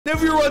Now,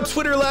 if you were on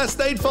Twitter last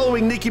night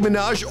following Nicki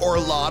Minaj or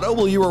Latto,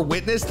 well, you were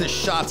witness to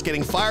shots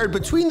getting fired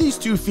between these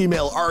two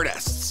female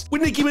artists.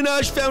 When Nicki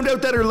Minaj found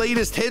out that her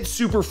latest hit,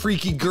 Super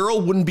Freaky Girl,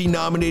 wouldn't be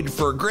nominated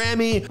for a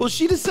Grammy, well,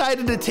 she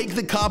decided to take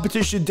the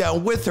competition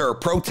down with her,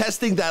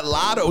 protesting that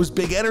Latto's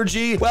big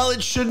energy, well,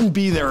 it shouldn't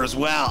be there as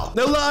well.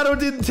 Now, Latto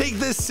didn't take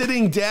this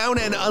sitting down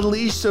and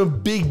unleashed some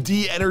big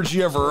D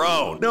energy of her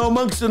own. Now,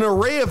 amongst an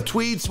array of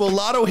tweets, well,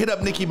 Latto hit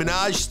up Nicki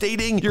Minaj,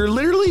 stating, "You're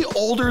literally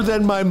older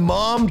than my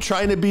mom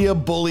trying to be a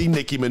bully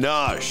Nicki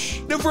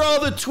Minaj." Now, for all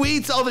the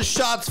tweets, all the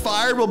shots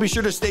fired, well, be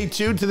sure to stay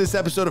tuned to this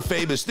episode of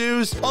Famous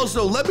News.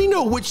 Also, let me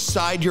know which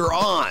side you're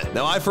on.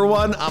 Now, I, for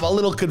one, I'm a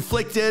little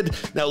conflicted.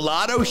 Now,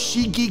 Latto,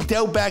 she geeked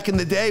out back in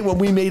the day when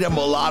we made a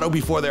mulatto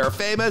before they were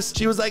famous.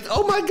 She was like,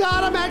 oh my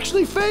God, I'm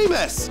actually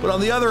famous. But on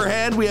the other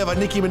hand, we have a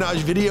Nicki Minaj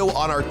video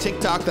on our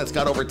TikTok that's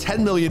got over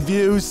 10 million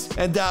views.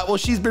 And, well,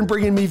 she's been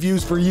bringing me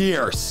views for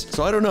years.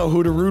 So I don't know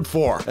who to root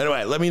for.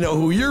 Anyway, let me know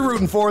who you're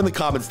rooting for in the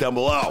comments down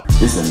below.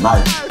 This is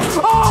nice.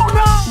 Oh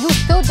no! You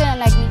still didn't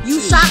like me. You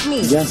shot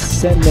me.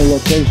 Just send the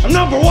location. I'm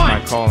number one.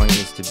 My calling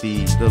is to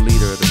be the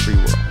leader of the free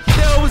world.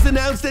 Now, it was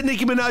announced that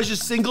Nicki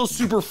Minaj's single,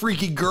 Super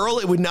Freaky Girl,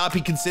 it would not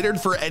be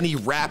considered for any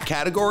rap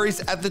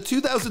categories at the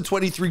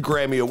 2023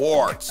 Grammy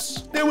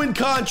Awards. Now, in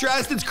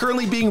contrast, it's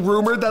currently being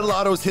rumored that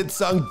Latto's hit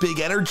song, Big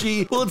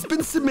Energy, well, it's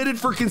been submitted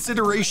for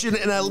consideration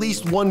in at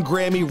least one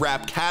Grammy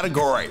rap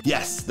category.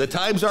 Yes, the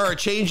times are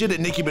a-changing at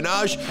Nicki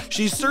Minaj.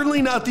 She's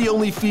certainly not the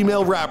only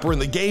female rapper in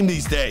the game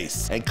these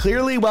days. And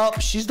clearly, well,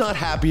 she's not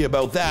happy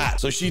about that.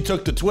 So she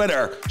took to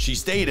Twitter. She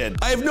stated,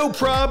 "I have no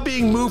problem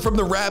being moved from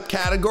the rap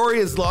category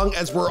as long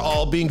as we're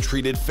all being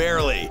treated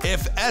fairly.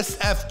 If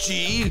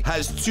SFG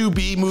has to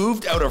be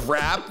moved out of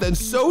rap, then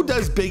so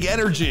does Big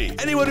Energy.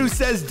 Anyone who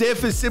says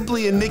diff is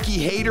simply a Nicki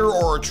hater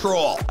or a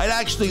troll. I'd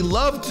actually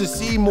love to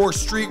see more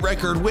street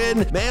record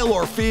win, male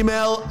or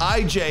female,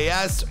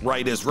 IJS,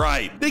 right is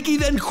right." Nicki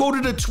then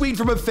quoted a tweet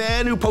from a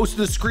fan who posted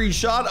a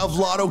screenshot of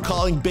Latto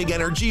calling Big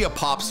Energy a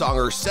pop song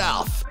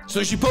herself.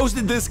 So she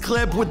posted this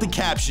clip with the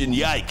caption,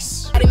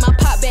 "Yikes." I did my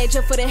pop bag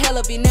just for the hell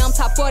of it. Now I'm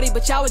top 40,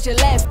 but y'all was just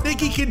laughing.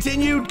 Nicki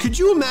continued, "Could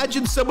you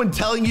imagine someone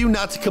telling you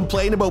not to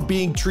complain about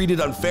being treated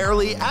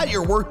unfairly at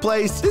your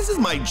workplace? This is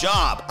my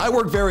job. I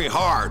work very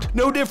hard.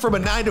 No diff from a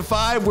 9 to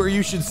 5 where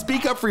you should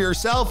speak up for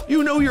yourself.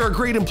 You know you're a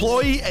great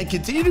employee and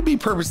continue to be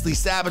purposely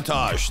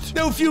sabotaged."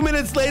 Now, a few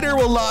minutes later,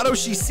 well, Latto,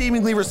 she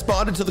seemingly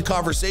responded to the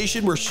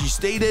conversation where she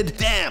stated,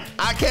 "Damn,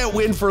 I can't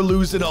win for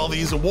losing all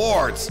these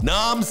awards.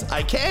 Noms,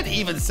 I can't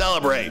even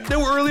celebrate."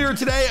 Now, earlier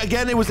today,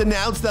 again, it was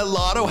announced that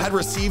Latto had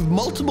received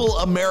multiple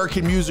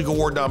American Music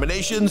Award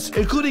nominations,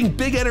 including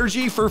Big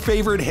Energy for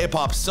Favorite Hip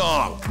Hop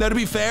Song. Now, to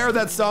be fair,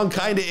 that song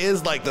kinda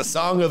is like the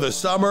song of the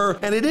summer,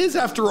 and it is,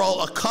 after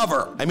all, a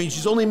cover. I mean,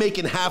 she's only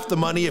making half the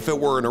money if it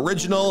were an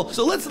original,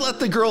 so let's let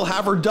the girl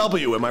have her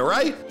W, am I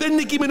right? Then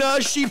Nicki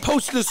Minaj, she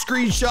posted a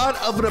screenshot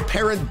of an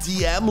apparent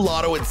DM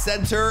Latto had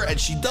sent her, and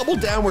she doubled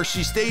down where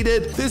she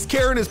stated, "This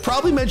Karen has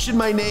probably mentioned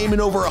my name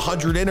in over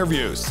 100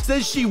 interviews.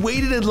 Says she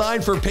waited in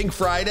line for Pink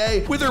Friday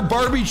with her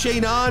Barbie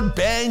chain on,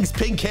 bangs,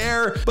 pink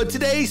hair, but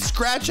today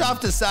Scratch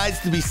Off decides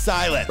to be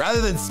silent rather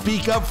than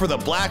speak up for the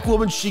black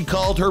woman she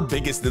called her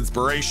biggest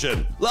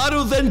inspiration."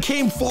 Latto then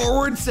came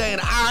forward saying,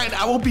 "All right,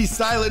 I won't be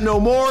silent no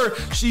more."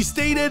 She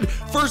stated,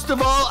 "First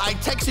of all, I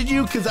texted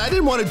you because I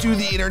didn't want to do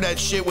the internet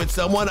shit with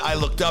someone I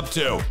looked up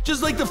to.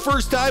 Just like the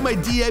first time I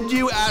DM'd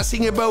you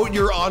asking about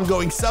your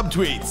ongoing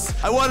subtweets.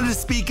 I wanted to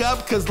speak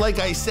up because, like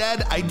I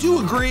said, I do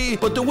agree,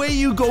 but the way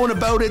you going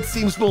about it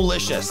seems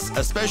malicious,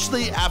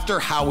 especially after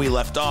how we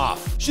left off."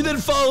 She then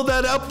followed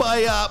that up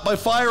by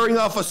firing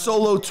off a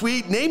solo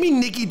tweet naming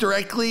Nicki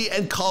directly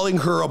and calling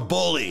her a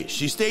bully.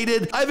 She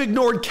stated, "I've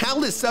ignored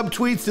countless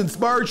subtweets since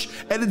March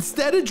and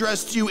instead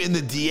addressed you in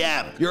the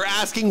DM. You're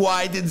asking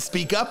why I didn't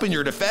speak up in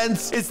your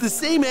defense? It's the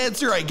same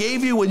answer I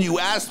gave you when you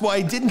asked why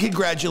I didn't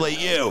congratulate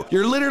you.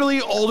 You're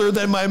literally older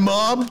than my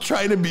mom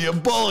trying to be a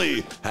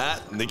bully." Huh?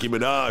 Nicki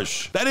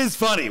Minaj. That is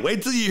funny.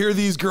 Wait till you hear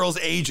these girls'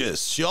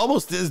 ages. She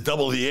almost is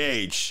double the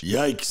age.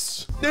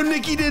 Yikes. Now,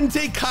 Nicki didn't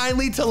take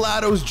kindly to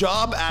Latto's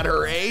job at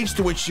her age,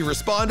 to which she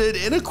responded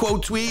in a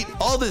quote tweet,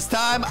 "All this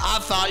time, I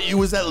thought you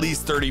was at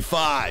least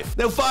 35.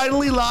 Now,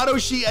 finally, Latto,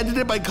 she ended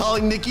it by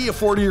calling Nicki a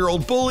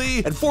 40-year-old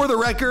bully. And for the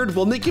record,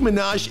 well, Nicki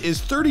Minaj is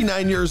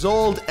 39 years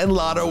old and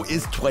Latto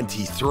is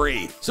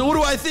 23. So what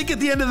do I think at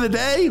the end of the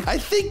day? I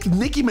think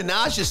Nicki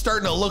Minaj is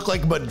starting to look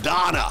like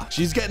Madonna.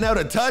 She's getting out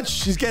of touch.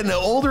 She's getting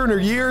older in her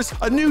years.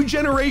 A new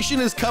generation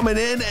is coming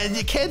in and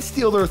you can't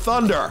steal their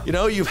thunder. You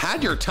know, you've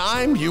had your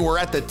time. You were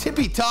at the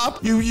tippy top.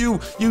 You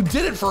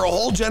did it for a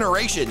whole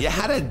generation. You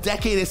had a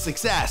decade of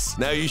success.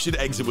 Now you should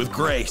exit with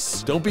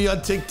grace. Don't be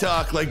on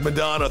TikTok like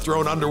Madonna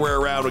throwing underwear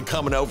around and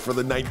coming out for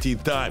the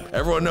 19th time.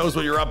 Everyone knows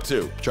what you're up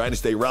to. Trying to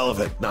stay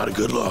relevant. Not a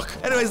good look.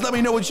 Anyways, let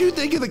me know what you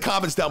think in the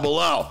comments down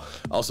below.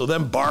 Also,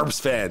 them Barb's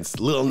fans,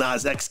 Lil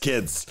Nas X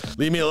kids,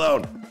 leave me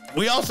alone.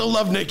 We also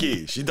love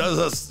Nicki. She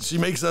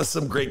makes us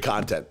some great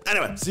content.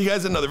 Anyway, see you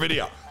guys in another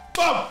video.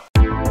 Boom!